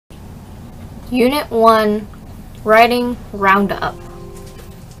Unit 1, Writing Roundup.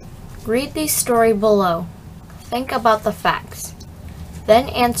 Read the story below. Think about the facts. Then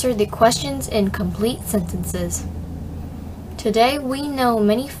answer the questions in complete sentences. Today we know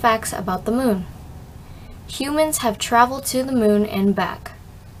many facts about the moon. Humans have traveled to the moon and back.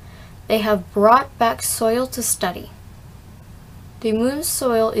 They have brought back soil to study. The moon's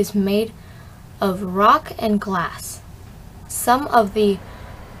soil is made of rock and glass. Some of the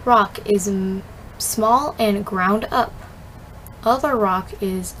rock is small and ground up. Other rock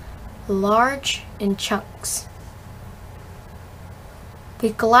is large in chunks. The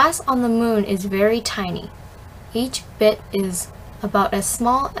glass on the moon is very tiny. Each bit is about as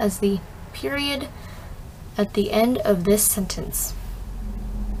small as the period at the end of this sentence.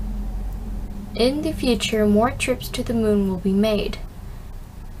 In the future, more trips to the moon will be made.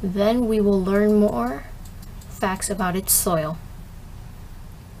 Then we will learn more facts about its soil.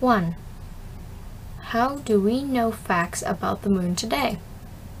 1. How do we know facts about the moon today?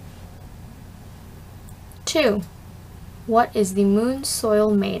 2. What is the moon's soil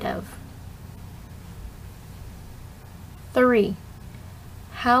made of? 3.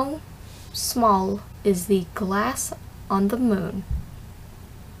 How small is the glass on the moon?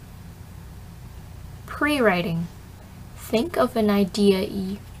 Pre-writing. Think of an idea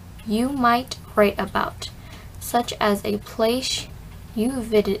you might write about, such as a place you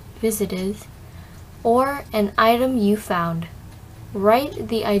visited or an item you found. Write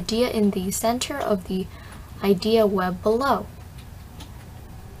the idea in the center of the idea web below.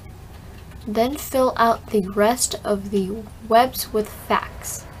 Then fill out the rest of the webs with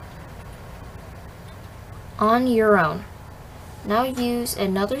facts on your own. Now use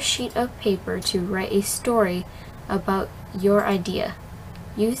another sheet of paper to write a story about your idea.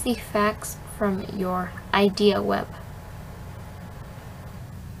 Use the facts from your idea web.